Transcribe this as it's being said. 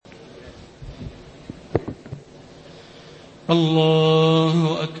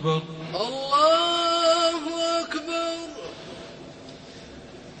الله أكبر. الله أكبر.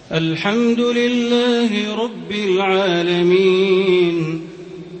 الحمد لله رب العالمين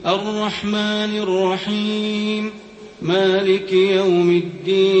الرحمن الرحيم مالك يوم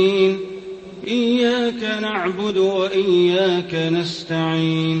الدين إياك نعبد وإياك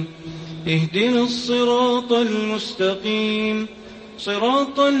نستعين اهدنا الصراط المستقيم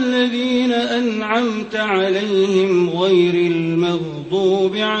صراط الذين أنعمت عليهم غير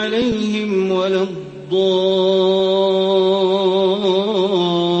المغضوب عليهم ولا الضالين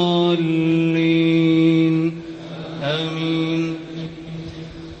آمين.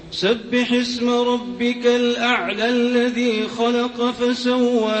 سبح اسم ربك الأعلى الذي خلق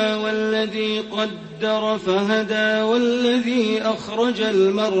فسوى والذي قدر فهدى والذي أخرج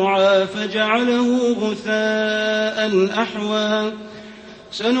المرعى فجعله غثاء أحوى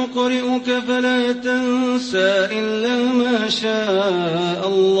سنقرئك فلا تنسى إلا ما شاء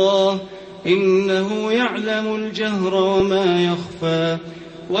الله إنه يعلم الجهر وما يخفى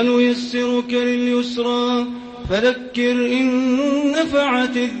ونيسرك لليسرى فذكر إن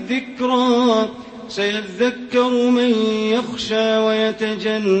نفعت الذكرى سيذكر من يخشى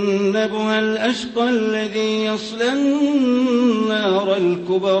ويتجنبها الأشقى الذي يصلى النار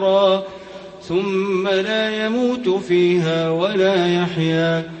الكبرى ثم لا يموت فيها ولا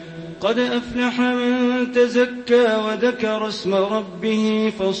يحيا قد أفلح من تزكى وذكر اسم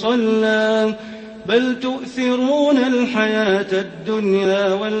ربه فصلى بل تؤثرون الحياة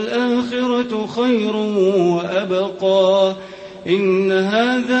الدنيا والآخرة خير وأبقى إن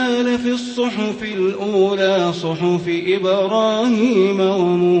هذا لفي الصحف الأولى صحف إبراهيم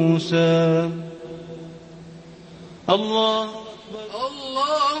وموسى. الله أكبر.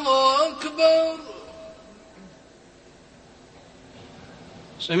 الله أكبر.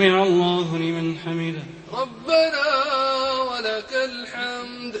 سمع الله لمن حمده. ربنا ولك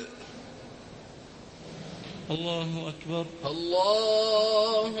الحمد. الله أكبر.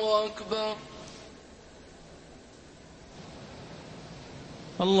 الله أكبر.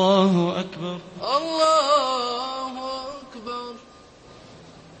 الله أكبر. الله أكبر.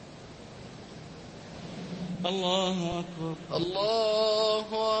 الله أكبر. الله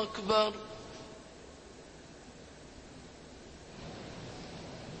أكبر.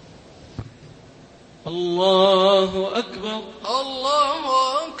 الله أكبر. الله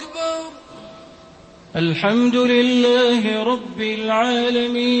أكبر. الحمد لله رب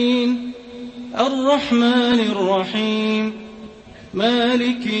العالمين الرحمن الرحيم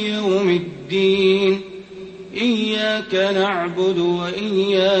مالك يوم الدين إياك نعبد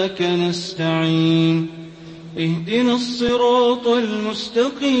وإياك نستعين اهدنا الصراط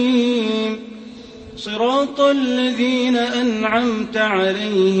المستقيم صراط الذين أنعمت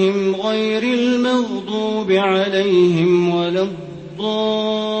عليهم غير المغضوب عليهم ولا الضالين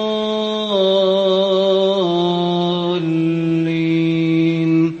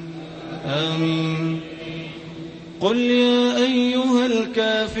آمين. قل يا أيها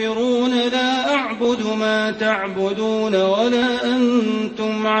الكافرون لا أعبد ما تعبدون ولا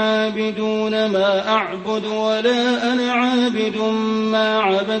أنتم عابدون ما أعبد ولا أنا عابد ما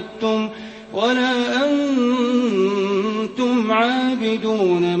عبدتم ولا أنتم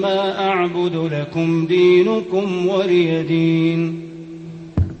عابدون ما أعبد لكم دينكم ولي دين.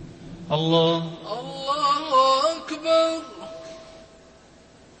 الله أكبر.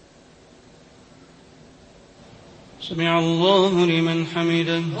 سمع الله لمن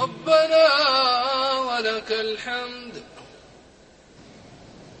حمده. ربنا ولك الحمد.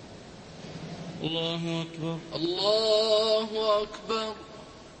 الله أكبر. الله أكبر.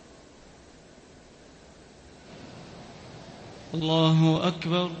 الله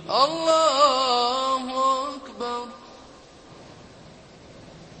أكبر. الله أكبر.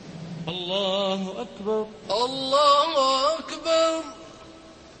 الله أكبر. الله أكبر.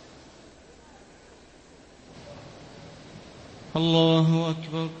 الله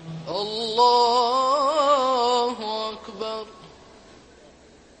أكبر. الله أكبر.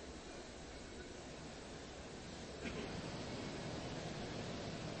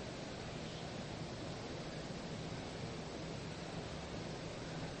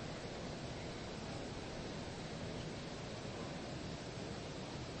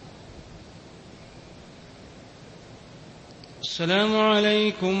 السلام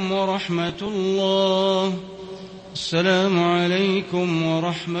عليكم ورحمة الله. السلام عليكم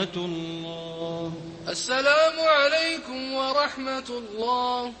ورحمة الله. السلام عليكم ورحمة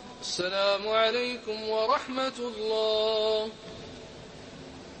الله. السلام عليكم ورحمة الله.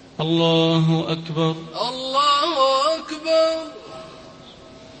 الله أكبر. الله أكبر.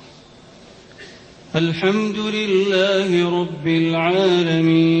 الحمد لله رب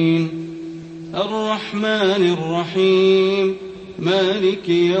العالمين الرحمن الرحيم مالك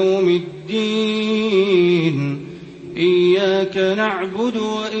يوم الدين إياك نعبد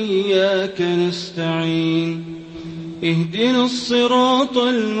وإياك نستعين اهدنا الصراط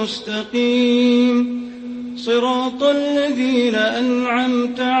المستقيم صراط الذين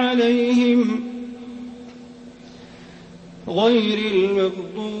أنعمت عليهم غير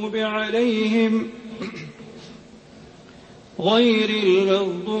المغضوب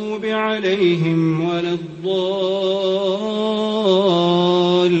عليهم ولا الضالين.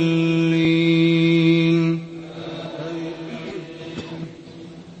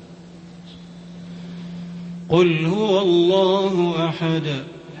 قل هو الله أحد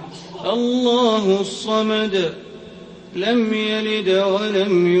الله الصمد لم يلد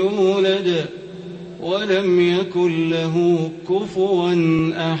ولم يولد ولم يكن له كفوا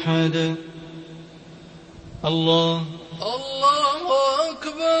أحد. الله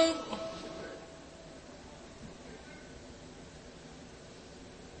أكبر.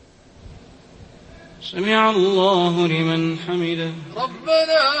 سمع الله لمن حمده.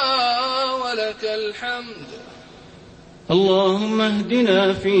 ربنا ولك الحمد. اللهم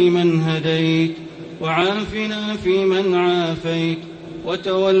اهدنا فيمن هديت وعافنا فيمن عافيت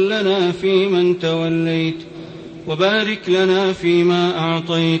وتولنا فيمن توليت وبارك لنا فيما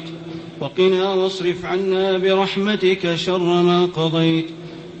أعطيت وقنا واصرف عنا برحمتك شر ما قضيت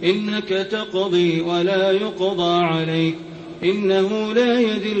إنك تقضي ولا يقضى عليك إنه لا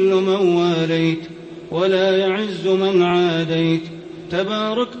يذل من واليت ولا يعز من عاديت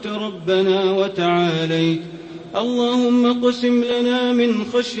تباركت ربنا وتعاليت. اللهم اقسم لنا من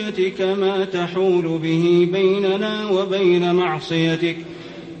خشيتك ما تحول به بيننا وبين معصيتك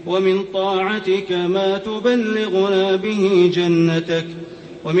ومن طاعتك ما تبلغنا به جنتك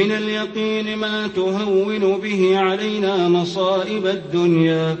ومن اليقين ما تهون به علينا مصائب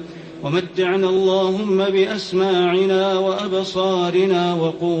الدنيا ومتعنا اللهم بأسماعنا وأبصارنا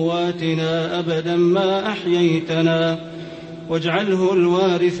وقواتنا أبدا ما أحييتنا واجعله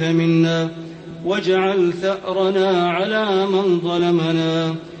الوارث منا واجعل ثأرنا على من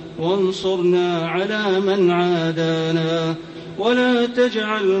ظلمنا وانصرنا على من عادانا ولا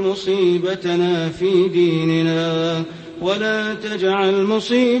تجعل مصيبتنا في ديننا ولا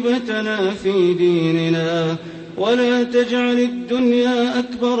تجعل الدنيا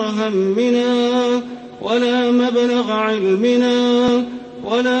أكبر همنا ولا مبلغ علمنا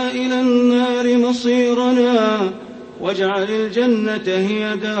ولا إلى النار مصيرنا واجعل الجنة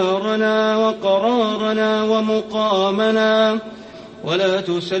هي دارنا وقرارنا ومقامنا ولا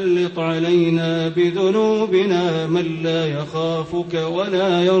تسلط علينا بذنوبنا من لا يخافك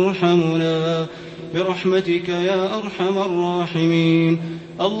ولا يرحمنا برحمتك يا أرحم الراحمين.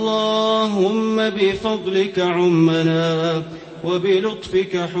 اللهم بفضلك عمنا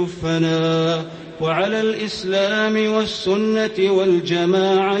وبلطفك حفنا وعلى الإسلام والسنة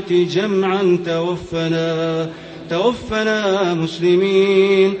والجماعة جمعا توفنا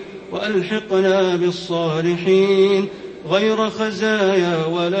مسلمين وألحقنا بالصالحين غير خزايا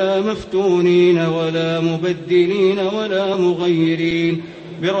ولا مفتونين ولا مبدلين ولا مغيرين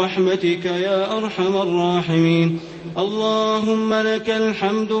برحمتك يا أرحم الراحمين. اللهم لك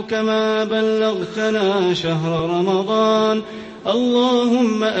الحمد كما بلغتنا شهر رمضان.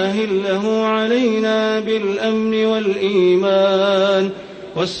 اللهم أهله علينا بالأمن والإيمان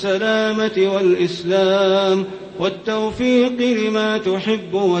والسلامة والإسلام والتوفيق لما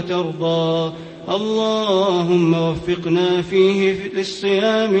تحب وترضى. اللهم وفقنا فيه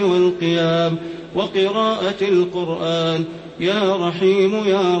للصيام والقيام وقراءة القرآن يا رحيم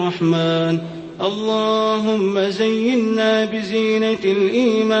يا رحمن. اللهم زينا بزينة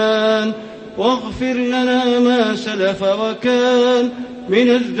الإيمان واغفر لنا ما سلف وكان من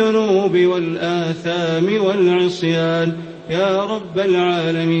الذنوب والآثام والعصيان يا رب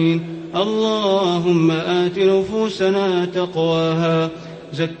العالمين. اللهم آت نفوسنا تقواها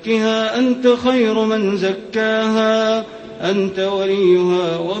زكها أنت خير من زكاها أنت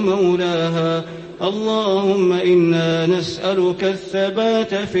وليها ومولاها. اللهم إنا نسألك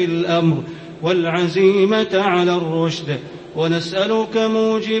الثبات في الأمر والعزيمة على الرشد ونسألك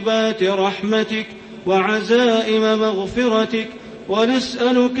موجبات رحمتك وعزائم مغفرتك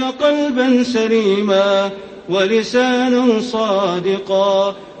ونسألك قلبا سليما ولسانا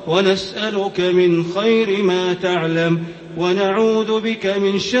صادقا ونسألك من خير ما تعلم ونعوذ بك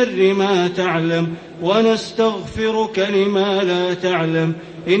من شر ما تعلم ونستغفرك لما لا تعلم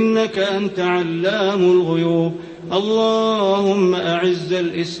إنك أنت علام الغيوب. اللهم أعز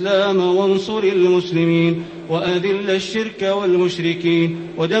الإسلام وانصر المسلمين وأذل الشرك والمشركين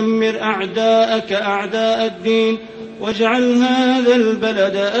ودمر أعداءك أعداء الدين واجعل هذا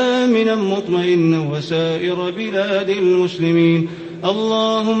البلد آمنا مطمئنا وسائر بلاد المسلمين.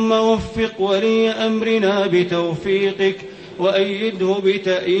 اللهم وفق ولي أمرنا بتوفيقك وأيده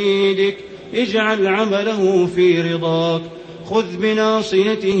بتأييدك، اجعل عمله في رضاك، خذ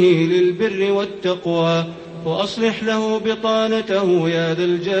بناصيته للبر والتقوى وأصلح له بطانته يا ذا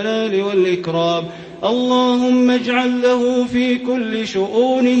الجلال والإكرام. اللهم اجعل له في كل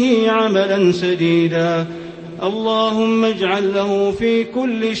شؤونه عملا سديدا، اللهم اجعل له في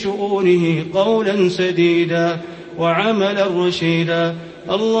كل شؤونه قولا سديدا وعملا رشيدا.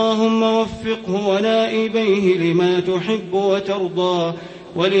 اللهم وفقه ونائبيه لما تحب وترضى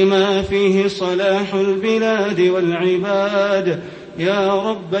ولما فيه صلاح البلاد والعباد يا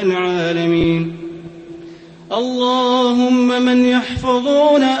رب العالمين. اللهم من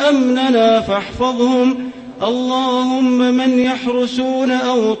يحفظون أمننا فاحفظهم، اللهم من يحرسون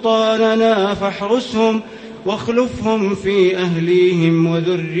أوطاننا فاحرسهم واخلفهم في أهليهم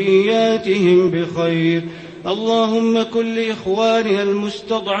وذرياتهم بخير. اللهم كن لإخواننا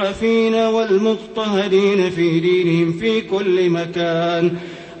المستضعفين والمضطهدين في دينهم في كل مكان،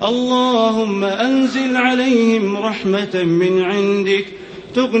 اللهم أنزل عليهم رحمة من عندك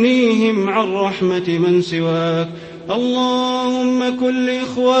تغنيهم عن رحمة من سواك. اللهم كن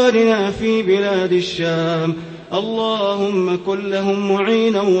لإخواننا في بلاد الشام، اللهم كن لهم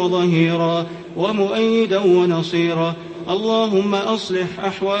معينا وظهيرا ومؤيدا ونصيرا. اللهم أصلح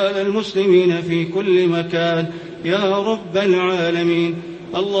أحوال المسلمين في كل مكان يا رب العالمين.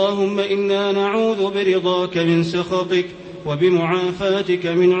 اللهم إنا نعوذ برضاك من سخطك وبمعافاتك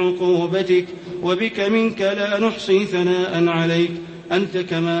من عقوبتك، وبك منك لا نحصي ثناء عليك أنت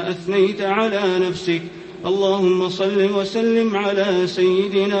كما أثنيت على نفسك. اللهم صل وسلم على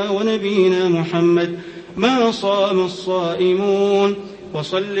سيدنا ونبينا محمد ما صام الصائمون،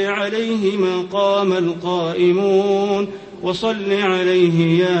 وصل عليه ما قام القائمون، وصل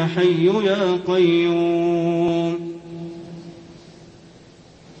عليه يا حي يا قيوم.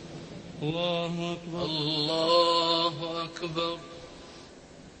 الله أكبر الله أكبر.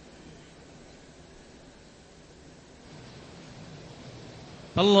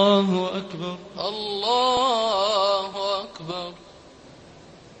 الله أكبر الله أكبر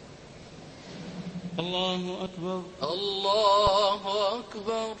الله أكبر الله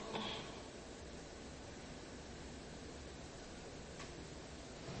أكبر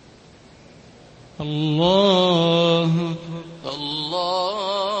الله أكبر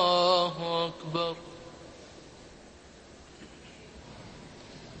الله أكبر.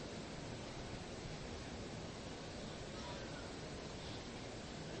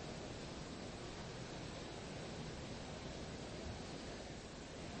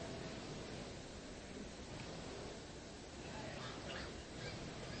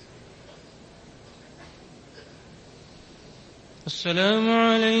 السلام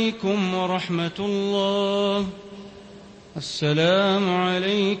عليكم ورحمة الله. السلام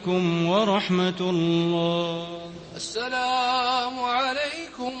عليكم ورحمة الله. السلام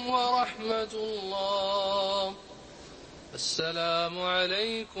عليكم ورحمة الله. السلام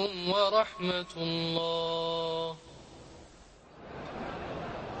عليكم ورحمة الله.